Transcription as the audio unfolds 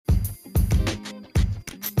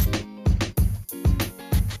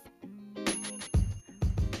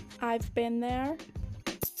I've been there.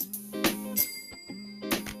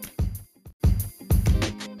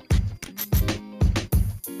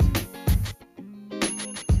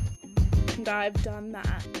 And I've done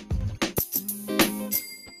that.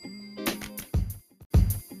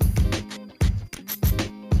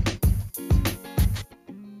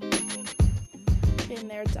 Been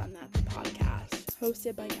there, done that, the podcast,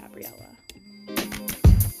 hosted by Gabriella.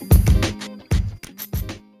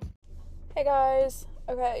 Hey guys.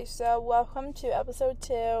 Okay, so welcome to episode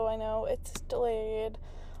 2. I know it's delayed.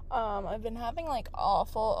 I've been having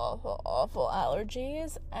awful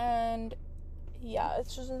allergies, and yeah,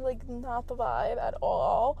 it's just not the vibe at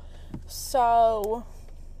all. So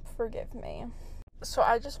forgive me. So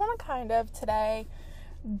I just want to kind of today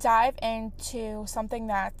dive into something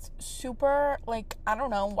that's super, I don't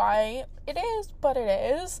know why it is, but it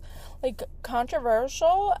is,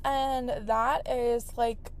 controversial, and that is,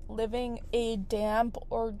 living a damp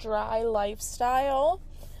or dry lifestyle.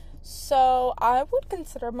 So I would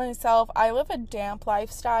consider myself, I live a damp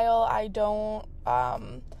lifestyle. I don't,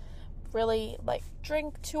 really,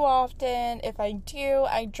 drink too often. If I do,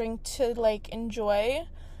 I drink to, enjoy,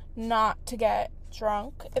 not to get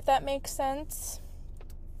drunk, if that makes sense.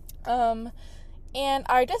 And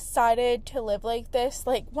I decided to live like this,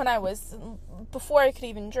 before I could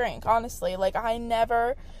even drink, honestly. I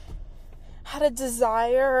never had a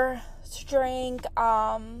desire to drink,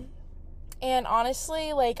 and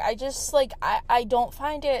honestly, I just, I don't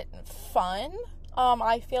find it fun.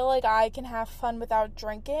 I feel like I can have fun without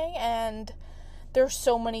drinking, and there's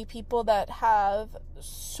so many people that have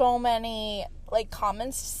so many,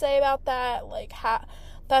 comments to say about that,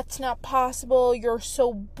 that's not possible, you're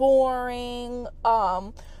so boring,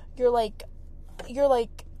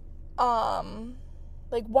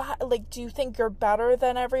 what, do you think you're better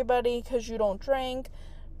than everybody because you don't drink?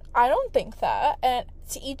 I don't think that, and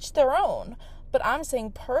to each their own, but I'm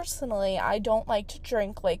saying personally, I don't like to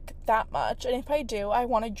drink, that much, and if I do, I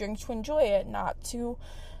want to drink to enjoy it, not to,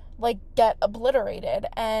 get obliterated,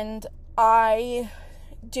 and I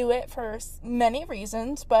do it for many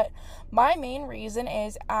reasons, but my main reason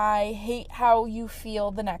is I hate how you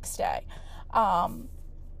feel the next day.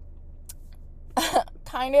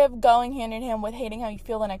 Kind of going hand in hand with hating how you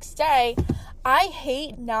feel the next day, I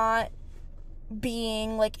hate not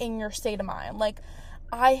being, in your state of mind.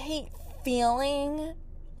 I hate feeling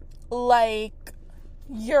like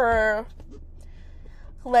you're,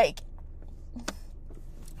 when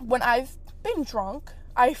I've been drunk,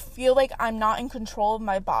 I feel like I'm not in control of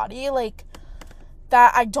my body,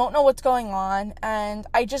 that I don't know what's going on, and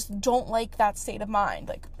I just don't like that state of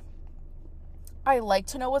mind. I like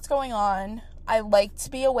to know what's going on. I like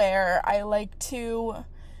to be aware. I like to,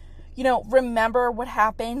 remember what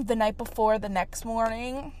happened the night before the next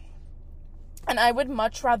morning. And I would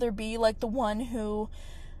much rather be, the one who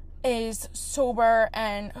is sober,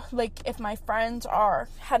 and, if my friends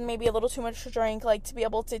had maybe a little too much to drink, to be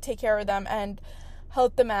able to take care of them and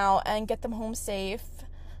help them out and get them home safe.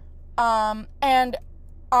 And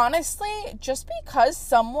honestly, just because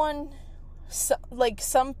some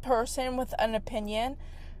person with an opinion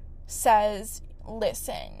says,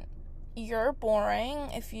 listen, you're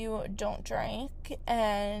boring if you don't drink,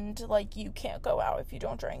 and, you can't go out if you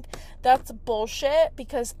don't drink. That's bullshit,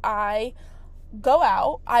 because I go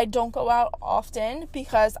out. I don't go out often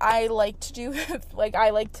because I like to do,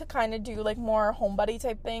 I like to kind of do, more homebody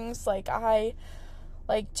type things. I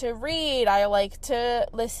like to read, I like to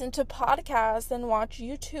listen to podcasts and watch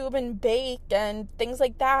YouTube and bake and things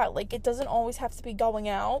like that. It doesn't always have to be going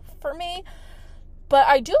out for me, but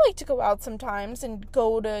I do like to go out sometimes and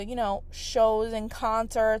go to, shows and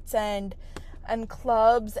concerts and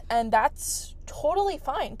clubs, and that's totally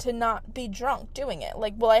fine to not be drunk doing it.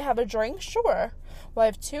 Will I have a drink? Sure. Will I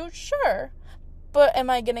have 2? Sure. But am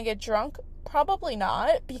I gonna get drunk? Probably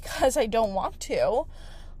not, because I don't want to.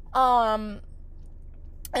 And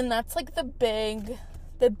that's, the big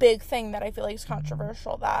thing that I feel is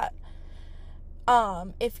controversial, that,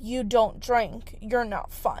 if you don't drink, you're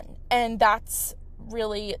not fun. And that's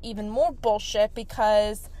really even more bullshit,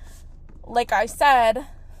 because, like I said,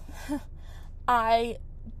 I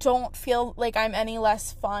don't feel like I'm any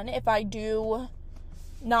less fun if I do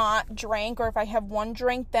not drink, or if I have 1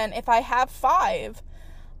 drink, than if I have 5.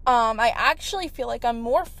 I actually feel like I'm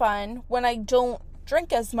more fun when I don't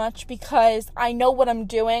drink as much, because I know what I'm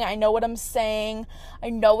doing, I know what I'm saying,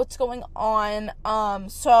 I know what's going on,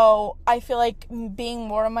 so I feel like being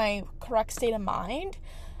more in my correct state of mind,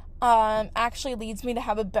 actually leads me to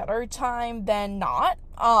have a better time than not,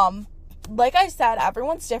 like I said,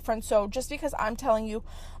 everyone's different. So just because I'm telling you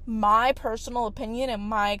my personal opinion and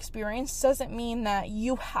my experience doesn't mean that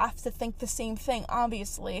you have to think the same thing,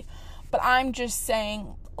 obviously. But I'm just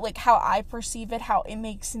saying, like, how I perceive it, how it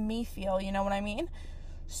makes me feel, you know what I mean?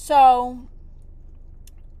 So,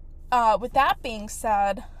 with that being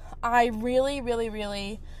said, I really, really,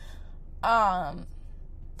 really,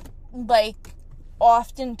 like,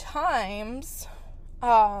 oftentimes,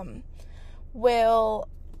 will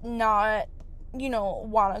not,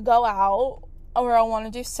 want to go out, or I want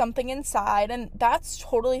to do something inside, and that's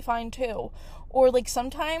totally fine too. Or, like,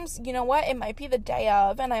 sometimes, you know what, it might be the day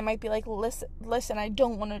of, and I might be like, listen, I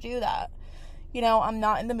don't want to do that. I'm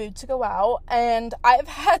not in the mood to go out. And I've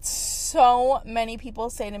had so many people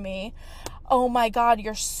say to me, oh my God,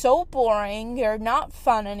 you're so boring. You're not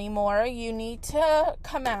fun anymore. You need to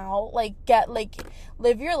come out,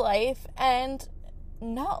 live your life. And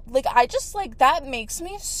no, I just, that makes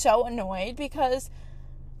me so annoyed, because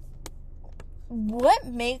what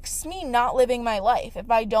makes me not living my life if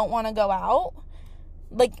I don't want to go out?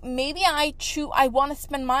 Maybe I want to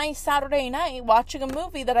spend my Saturday night watching a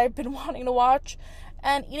movie that I've been wanting to watch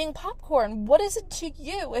and eating popcorn. What is it to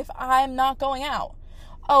you if I'm not going out?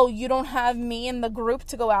 Oh, you don't have me in the group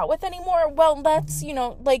to go out with anymore? Well, that's,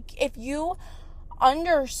 if you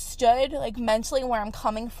understood, mentally where I'm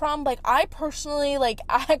coming from, I personally,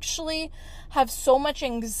 actually have so much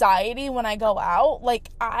anxiety when I go out.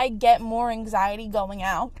 I get more anxiety going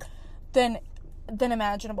out than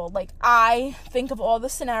imaginable. I think of all the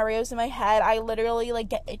scenarios in my head. I literally,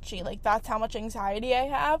 get itchy. That's how much anxiety I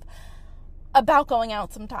have about going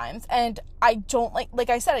out sometimes. And I don't like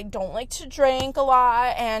I said, I don't like to drink a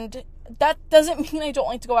lot, and that doesn't mean I don't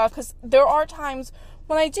like to go out, because there are times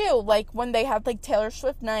when I do, when they have, Taylor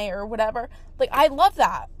Swift night or whatever. I love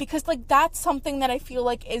that, because, that's something that I feel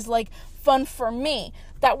is, fun for me.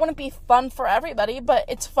 That wouldn't be fun for everybody, but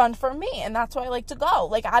it's fun for me, and that's why I like to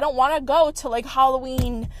go. I don't want to go to,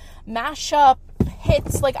 Halloween mashup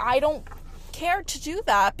hits. I don't care to do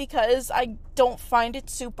that, because I don't find it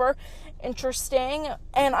super interesting,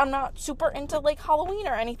 and I'm not super into, Halloween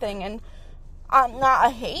or anything, and I'm not a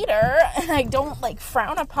hater, and I don't,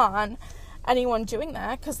 frown upon anyone doing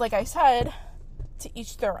that, because, I said, to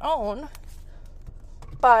each their own.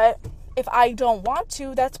 But if I don't want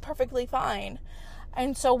to, that's perfectly fine.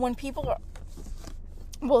 And so when people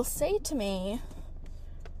will say to me,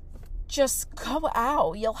 just go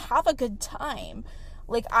out, you'll have a good time.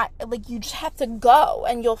 You just have to go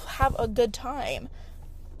and you'll have a good time.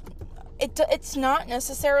 It's not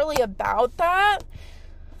necessarily about that.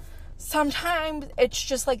 Sometimes it's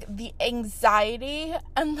just, the anxiety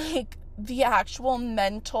and, the actual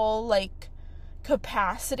mental,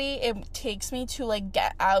 capacity it takes me to,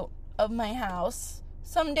 get out of my house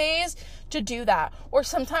some days to do that. Or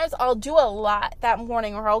sometimes I'll do a lot that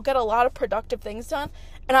morning, or I'll get a lot of productive things done,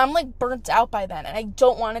 and I'm, burnt out by then, and I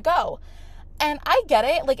don't want to go. And I get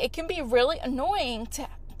it. It can be really annoying to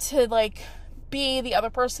be the other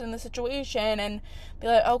person in the situation and be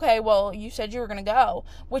like, okay, well, you said you were going to go.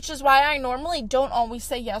 Which is why I normally don't always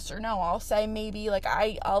say yes or no. I'll say maybe,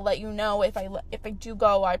 I'll let you know if I do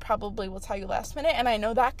go. I probably will tell you last minute. And I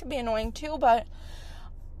know that can be annoying too, but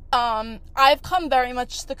I've come very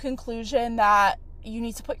much to the conclusion that you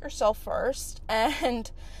need to put yourself first. And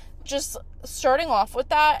just starting off with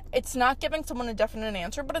that, it's not giving someone a definite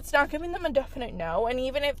answer, but it's not giving them a definite no. And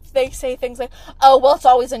even if they say things like, oh, well, it's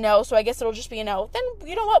always a no, so I guess it'll just be a no, then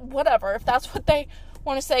you know what, whatever. If that's what they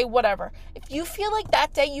want to say, whatever. If you feel like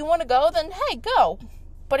that day you want to go, then hey, go.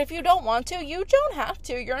 But if you don't want to, you don't have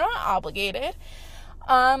to. You're not obligated.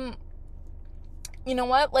 You know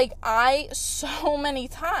what, I so many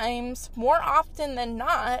times, more often than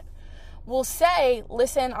not, will say,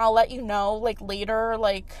 listen, I'll let you know, later,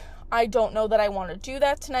 I don't know that I want to do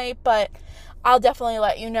that tonight, but I'll definitely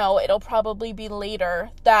let you know. It'll probably be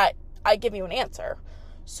later that I give you an answer.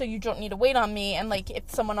 So you don't need to wait on me. And,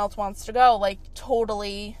 if someone else wants to go,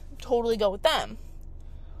 totally go with them.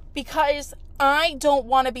 Because I don't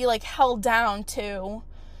want to be, held down to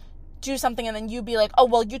do something and then you be like, oh,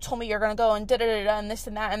 well, you told me you're going to go and da-da-da-da and this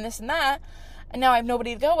and that and this and that. And now I have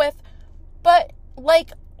nobody to go with. But,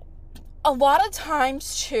 a lot of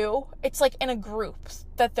times, too, it's, in a group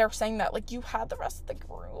that they're saying that, you had the rest of the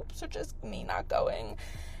group, so just me not going.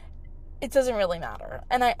 It doesn't really matter.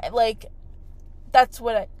 And that's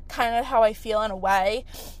what kind of how I feel in a way.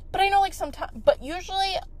 But I know, sometimes, but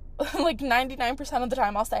usually, 99% of the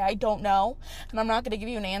time, I'll say I don't know, and I'm not going to give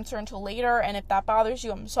you an answer until later, and if that bothers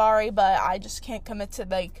you, I'm sorry, but I just can't commit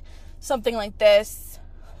to, something like this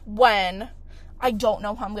when I don't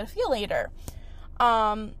know how I'm going to feel later.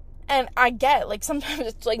 And I get, like, sometimes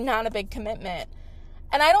it's, like, not a big commitment.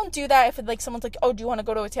 And I don't do that if, like, someone's like, oh, do you want to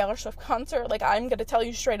go to a Taylor Swift concert? Like, I'm going to tell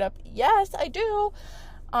you straight up, yes, I do.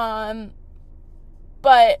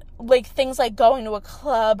 But, like, things like going to a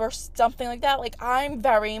club or something like that, like, I'm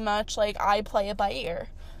very much, like, I play it by ear.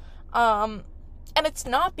 And it's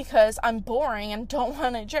not because I'm boring and don't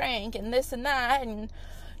want to drink and this and that, and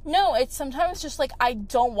no, it's sometimes just, like, I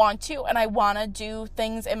don't want to, and I want to do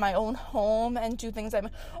things in my own home, and do things,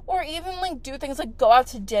 or even, like, do things, like, go out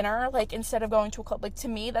to dinner, like, instead of going to a club. Like, to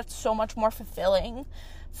me, that's so much more fulfilling,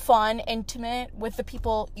 fun, intimate, with the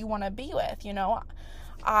people you want to be with, you know?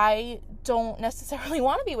 I don't necessarily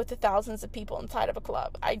want to be with the thousands of people inside of a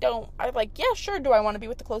club. Yeah, sure, do I want to be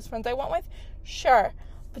with the close friends I went with? Sure.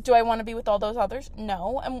 But do I want to be with all those others?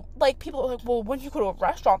 No. And, like, people are like, well, when you go to a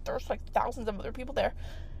restaurant, there's, like, thousands of other people there.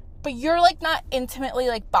 But you're, like, not intimately,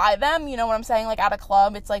 like, by them, you know what I'm saying? Like, at a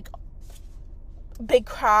club, it's, like, big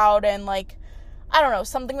crowd, and, like, I don't know,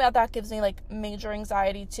 something that gives me, like, major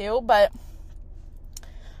anxiety, too. But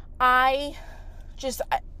I just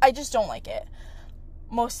don't like it.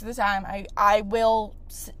 Most of the time, I will,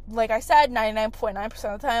 like I said,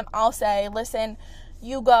 99.9% of the time, I'll say, listen,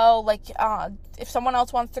 you go, like, if someone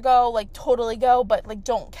else wants to go, like, totally go, but, like,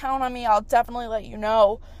 don't count on me. I'll definitely let you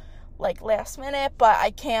know, like, last minute, but I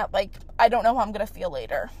can't, like, I don't know how I'm gonna feel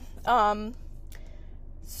later.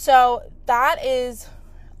 So that is,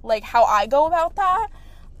 like, how I go about that,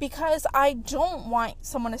 because I don't want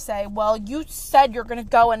someone to say, well, you said you're gonna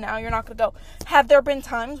go and now you're not gonna go. Have there been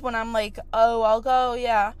times when I'm like, oh, I'll go,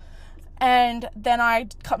 yeah, and then I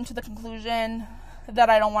come to the conclusion that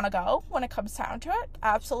I don't want to go when it comes down to it?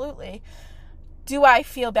 Absolutely. Do I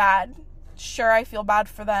feel bad? Sure, I feel bad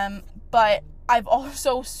for them, but I've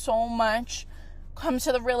also so much come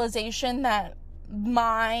to the realization that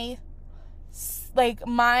my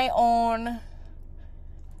own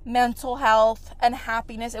mental health and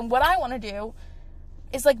happiness and what I want to do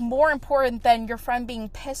is, like, more important than your friend being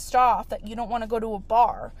pissed off that you don't want to go to a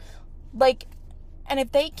bar. Like, and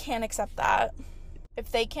if they can't accept that,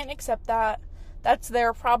 that's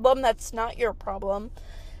their problem. That's not your problem.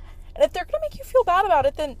 And if they're going to make you feel bad about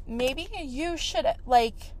it, then maybe you should,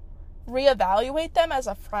 like, reevaluate them as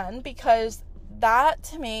a friend, because that,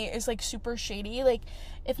 to me, is, like, super shady. Like,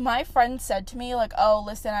 if my friend said to me, like, oh,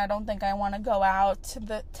 listen, I don't think I want to go out to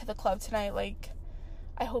the club tonight, like,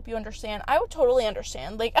 I hope you understand, I would totally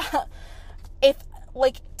understand. Like, if,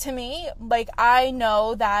 like, to me, like, I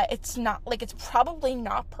know that it's not, like, it's probably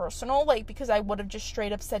not personal, like, because I would have just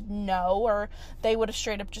straight up said no, or they would have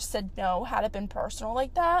straight up just said no had it been personal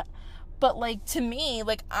like that. But, like, to me,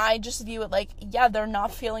 like, I just view it like, yeah, they're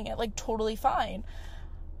not feeling it, like, totally fine.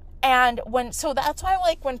 And so that's why,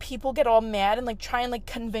 like, when people get all mad and, like, try and, like,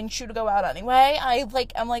 convince you to go out anyway, I'm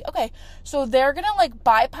like, okay, so they're gonna, like,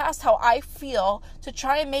 bypass how I feel to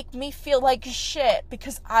try and make me feel like shit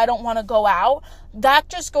because I don't want to go out. That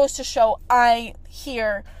just goes to show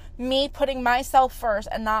me putting myself first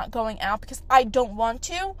and not going out because I don't want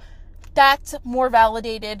to. That's more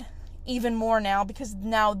validated even more now, because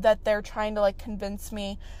now that they're trying to, like, convince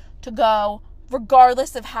me to go,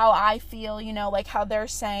 regardless of how I feel, you know, like how they're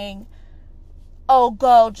saying, oh,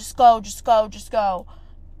 just go.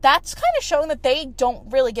 That's kind of showing that they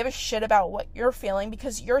don't really give a shit about what you're feeling,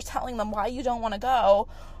 because you're telling them why you don't want to go,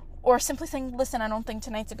 or simply saying, listen, I don't think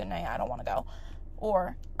tonight's a good night, I don't want to go,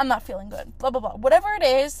 or I'm not feeling good, blah, blah, blah. Whatever it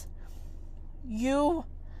is,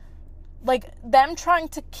 like, them trying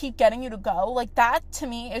to keep getting you to go, like, that to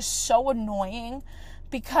me is so annoying.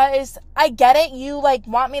 Because I get it, you, like,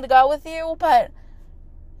 want me to go with you, but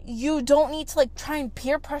you don't need to, like, try and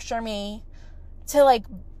peer pressure me to, like,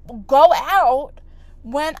 go out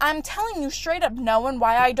when I'm telling you straight up no and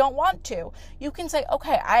why I don't want to. You can say,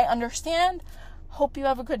 okay, I understand, hope you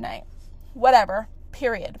have a good night, whatever,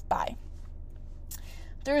 period, bye.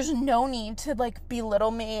 There's no need to, like,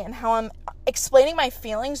 belittle me and how I'm explaining my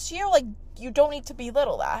feelings to you. Like, you don't need to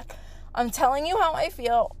belittle that. I'm telling you how I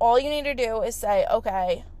feel. All you need to do is say,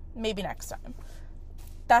 okay, maybe next time.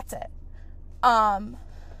 That's it.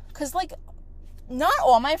 'Cause, like, not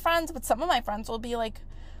all my friends, but some of my friends will be, like,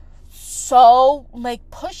 so, like,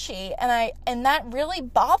 pushy, and that really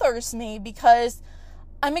bothers me, because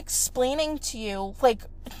I'm explaining to you, like,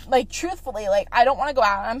 truthfully, like, I don't want to go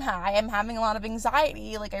out, I'm high, I'm having a lot of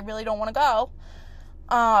anxiety, like, I really don't want to go,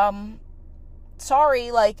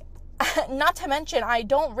 sorry, like, not to mention, I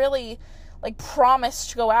don't really, like, promise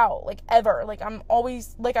to go out, like, ever, like, I'm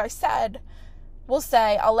always, like I said, will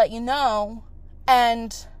say, I'll let you know,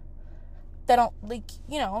 and then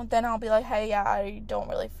I'll be like, hey, yeah, I don't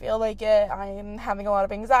really feel like it, I'm having a lot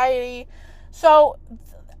of anxiety. So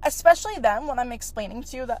especially then when I'm explaining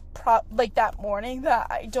to you that that morning that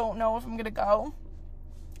I don't know if I'm gonna go,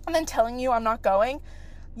 and then telling you I'm not going,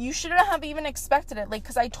 you shouldn't have even expected it. Like,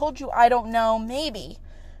 because I told you I don't know, maybe.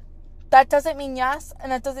 That doesn't mean yes,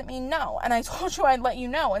 and that doesn't mean no. And I told you I'd let you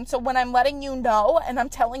know. And so when I'm letting you know, and I'm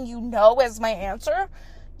telling you no as my answer,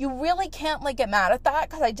 you really can't, like, get mad at that,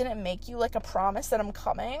 because I didn't make you, like, a promise that I'm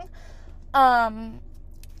coming.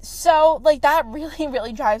 So, like, that really,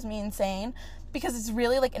 really drives me insane, because it's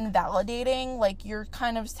really, like, invalidating. Like, you're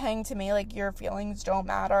kind of saying to me, like, your feelings don't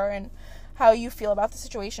matter, and how you feel about the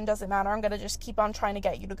situation doesn't matter. I'm going to just keep on trying to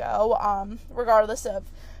get you to go, regardless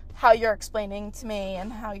of how you're explaining to me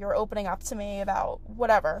and how you're opening up to me about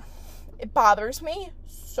whatever. It bothers me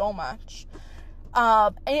so much.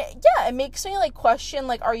 And it makes me, like, question,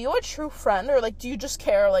 like, are you a true friend, or, like, do you just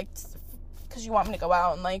care, like, because you want me to go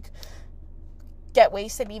out and, like, get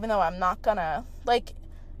wasted even though I'm not gonna, like,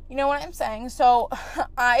 you know what I'm saying? So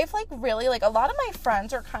I've, like, really, like, a lot of my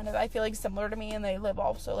friends are kind of, I feel like, similar to me, and they live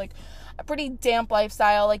also, like, a pretty damp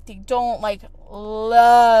lifestyle. Like, they don't, like,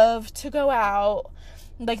 love to go out.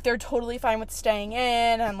 Like, they're totally fine with staying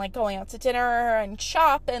in and, like, going out to dinner and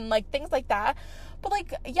shop and, like, things like that. But,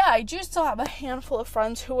 like, yeah, I do still have a handful of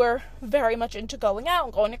friends who are very much into going out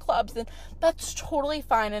and going to clubs, and that's totally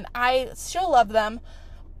fine, and I still love them.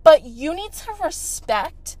 But you need to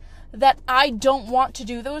respect that I don't want to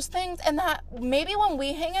do those things, and that maybe when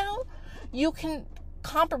we hang out, you can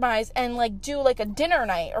compromise and, like, do, like, a dinner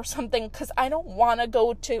night or something, because I don't want to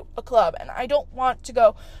go to a club, and I don't want to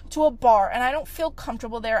go to a bar, and I don't feel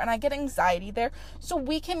comfortable there, and I get anxiety there. So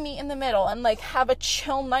we can meet in the middle and, like, have a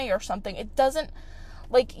chill night or something. It doesn't,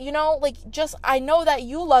 like, you know, like, just, I know that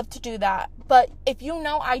you love to do that, but if you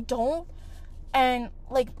know I don't, and,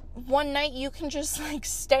 like, one night you can just, like,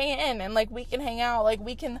 stay in, and, like, we can hang out, like,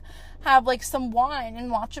 we can have, like, some wine and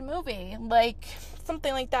watch a movie, like,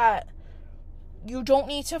 something like that. You don't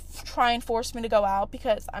need to try and force me to go out,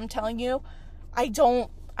 because I'm telling you, I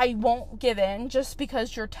won't give in just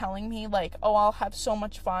because you're telling me, like, oh, I'll have so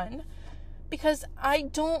much fun, because I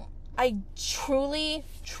truly,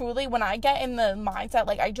 when I get in the mindset,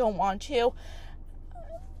 like, I don't want to,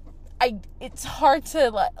 it's hard to,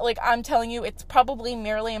 like, I'm telling you, it's probably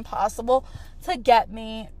nearly impossible to get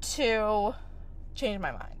me to change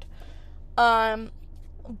my mind.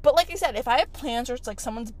 But like I said, if I have plans, or it's, like,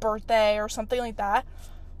 someone's birthday or something like that,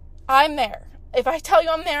 I'm there. If I tell you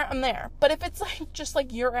I'm there, I'm there. But if it's, like, just,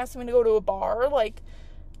 like, you're asking me to go to a bar, like,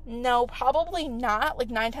 no, probably not. Like,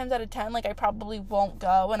 9 times out of 10, like, I probably won't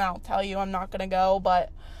go, and I'll tell you I'm not gonna go,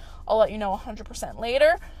 but I'll let you know 100%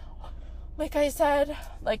 later. Like I said,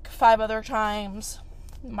 like, 5 other times,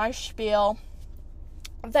 my spiel,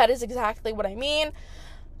 that is exactly what I mean.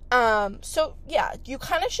 So, yeah, you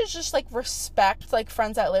kind of should just, like, respect, like,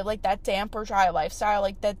 friends that live, like, that damp or dry lifestyle,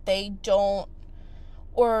 like, that they don't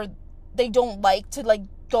like to, like,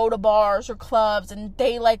 go to bars or clubs, and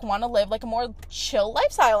they, like, want to live, like, a more chill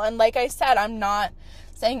lifestyle. And like I said, I'm not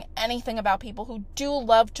saying anything about people who do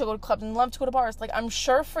love to go to clubs and love to go to bars. Like, I'm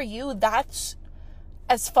sure for you, that's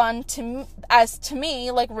as fun as to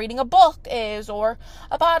me, like, reading a book is, or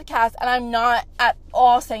a podcast. And I'm not at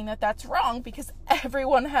all saying that that's wrong, because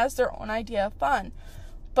everyone has their own idea of fun.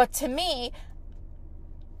 But to me,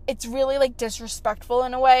 it's really, like, disrespectful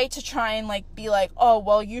in a way to try and, like, be like, oh,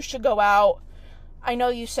 well, you should go out. I know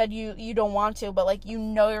you said you don't want to, but, like, you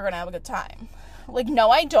know you're gonna have a good time. Like, no,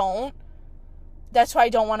 I don't. That's why I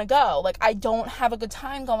don't want to go. Like, I don't have a good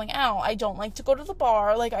time going out. I don't like to go to the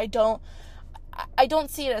bar. Like, I don't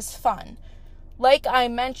see it as fun. Like I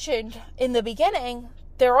mentioned in the beginning,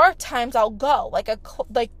 there are times I'll go. Like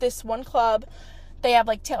this one club, they have,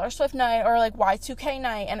 like, Taylor Swift night, or, like, Y2K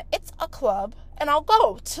night, and it's a club, and I'll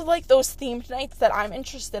go to, like, those themed nights that I'm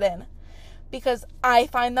interested in, because I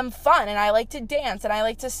find them fun, and I like to dance, and I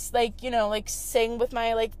like to, like, you know, like, sing with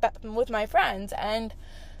my, like, with my friends. And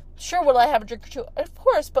sure, will I have a drink or two? Of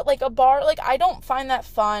course. But, like, a bar, like, I don't find that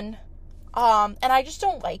fun, and I just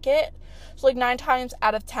don't like it. So, like, 9 times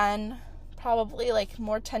out of 10, probably, like,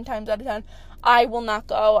 more 10 times out of 10, I will not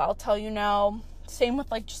go. I'll tell you no. Same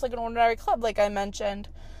with, like, just, like, an ordinary club, like I mentioned.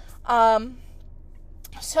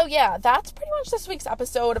 So, yeah, that's pretty much this week's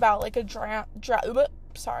episode about, like, a damp,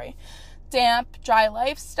 dry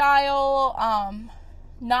lifestyle.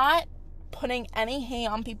 Not putting any hate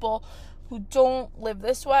on people who don't live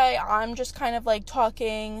this way. I'm just kind of, like,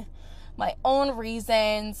 talking my own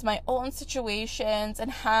reasons, my own situations,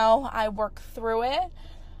 and how I work through it.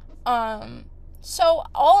 So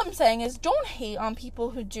all I'm saying is, don't hate on people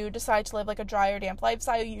who do decide to live, like, a dry or damp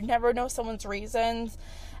lifestyle. You never know someone's reasons.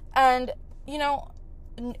 And, you know,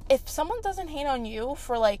 if someone doesn't hate on you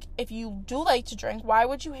for, like, if you do like to drink, why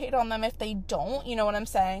would you hate on them if they don't? You know what I'm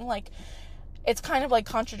saying? Like, it's kind of, like,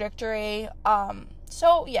 contradictory.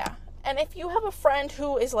 So, yeah. And if you have a friend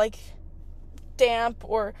who is, like, damp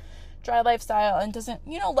or dry lifestyle and doesn't,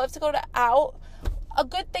 love to go out, a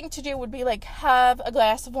good thing to do would be, like, have a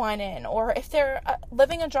glass of wine in. Or if they're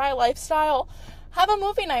living a dry lifestyle, have a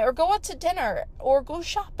movie night or go out to dinner or go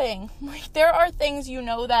shopping. Like, there are things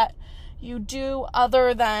that you do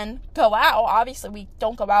other than go out. Obviously, we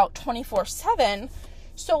don't go out 24/7.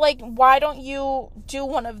 So, like, why don't you do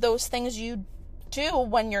one of those things you do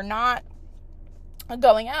when you're not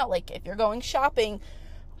going out? Like, if you're going shopping,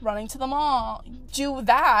 running to the mall, do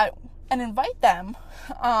that and invite them.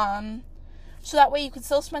 So that way you can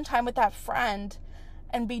still spend time with that friend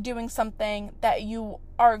and be doing something that you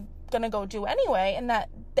are going to go do anyway and that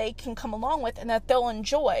they can come along with and that they'll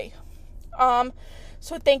enjoy.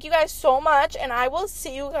 So thank you guys so much, and I will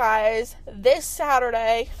see you guys this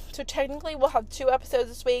Saturday. So technically we'll have 2 episodes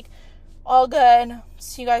this week. All good.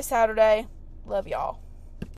 See you guys Saturday. Love y'all.